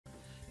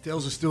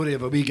Tells the story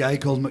of a wee guy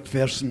called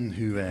McPherson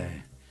who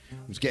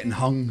was getting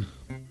hung.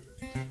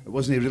 It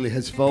wasn't really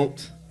his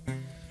fault.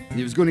 And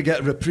he was going to get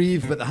a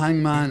reprieve, but the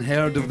hangman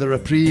heard of the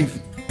reprieve.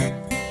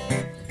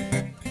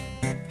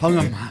 Hung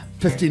him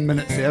 15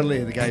 minutes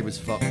early, the guy was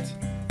fucked.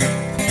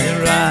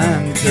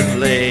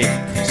 Randomly,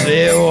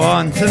 say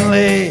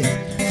wantonly,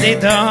 say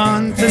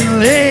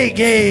dauntingly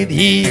gave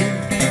he.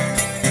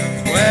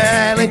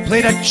 Well, he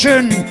played a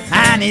tune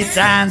and he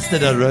danced to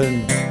the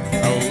rune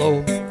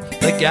below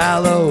the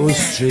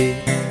gallows tree.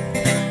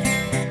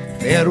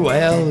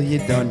 Farewell, ye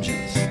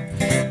dungeons,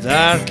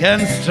 dark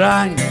and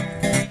strong.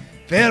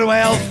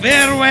 Farewell,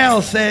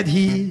 farewell, said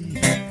he.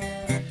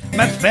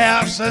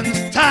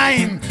 McPherson's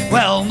time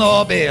will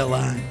no be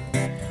long.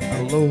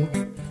 Below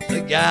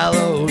the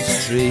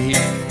gallows tree.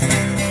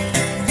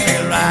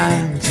 Say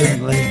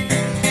randomly,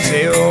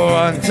 say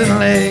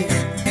wantonly,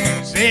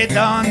 say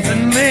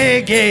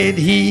dauntingly gave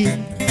he.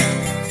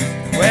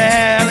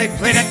 Well, he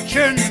played a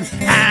tune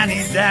and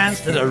he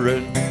danced to the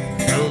rune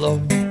below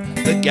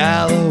the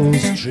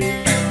gallows tree.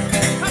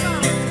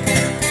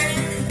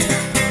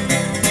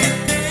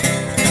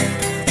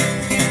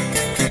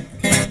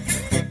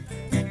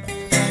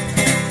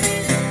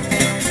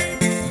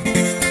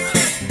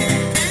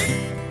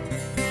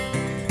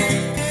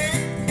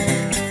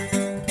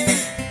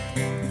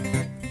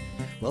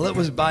 Well, it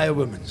was by a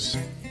woman's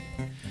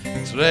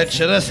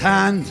treacherous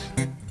hand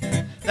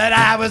that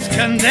I was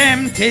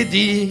condemned to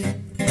die.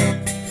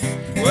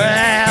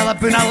 Well,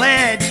 upon a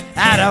ledge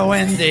at a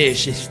window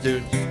she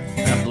stood,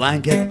 a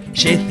blanket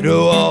she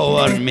threw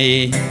over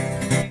me.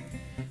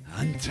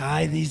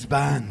 Untie these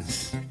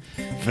bands,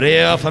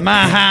 free off of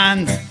my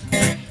hand,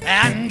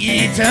 and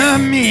give to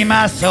me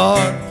my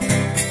sword.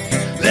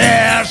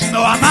 There's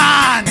no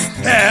man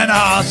in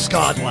all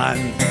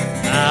Scotland,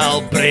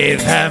 I'll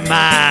brave him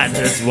at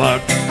his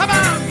word. Come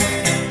on!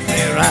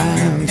 Say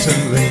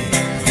randomly,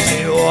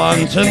 say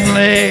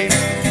wantonly,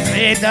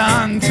 say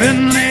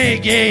dauntingly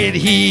gave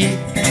he.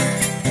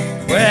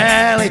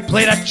 Well, he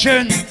played a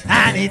tune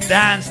and he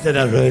danced to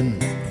the rune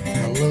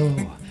below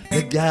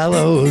the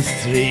gallows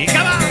tree.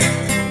 Come on!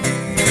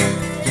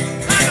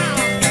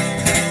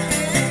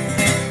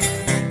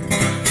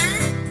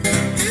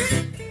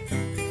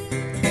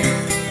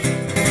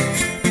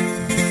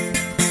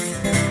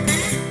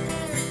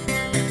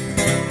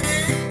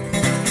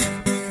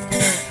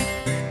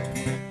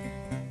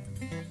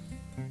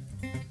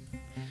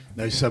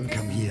 Now some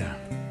come here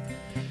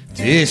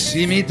to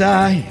see me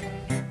die,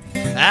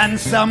 and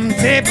some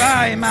to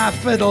buy my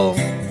fiddle.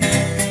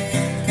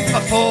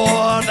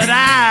 Before that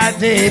I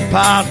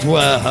depart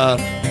with her,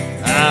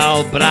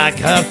 I'll break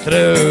her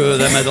through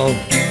the middle.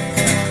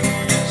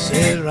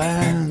 Say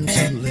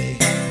randomly,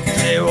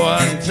 say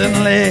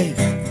wantonly,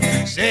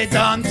 say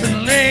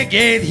dauntingly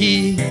gave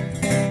he.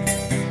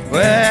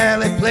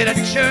 Well, he played a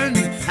tune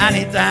and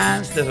he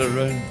danced to the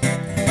rune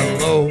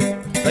below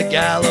the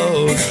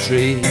gallows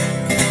tree.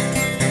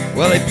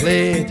 Well, he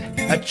played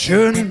a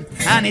tune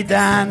and he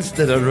danced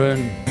to the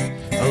rune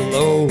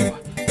below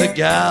the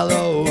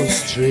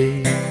gallows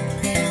tree.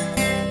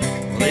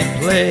 Well, he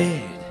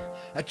played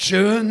a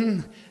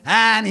tune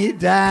and he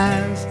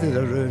danced to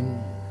the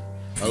rune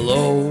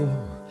below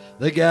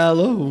the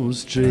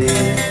gallows tree.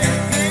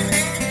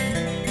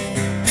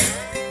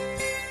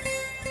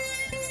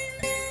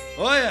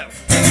 Oh yeah.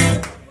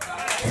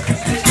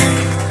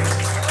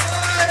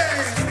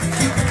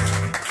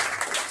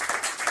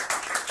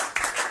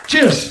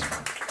 Cheers.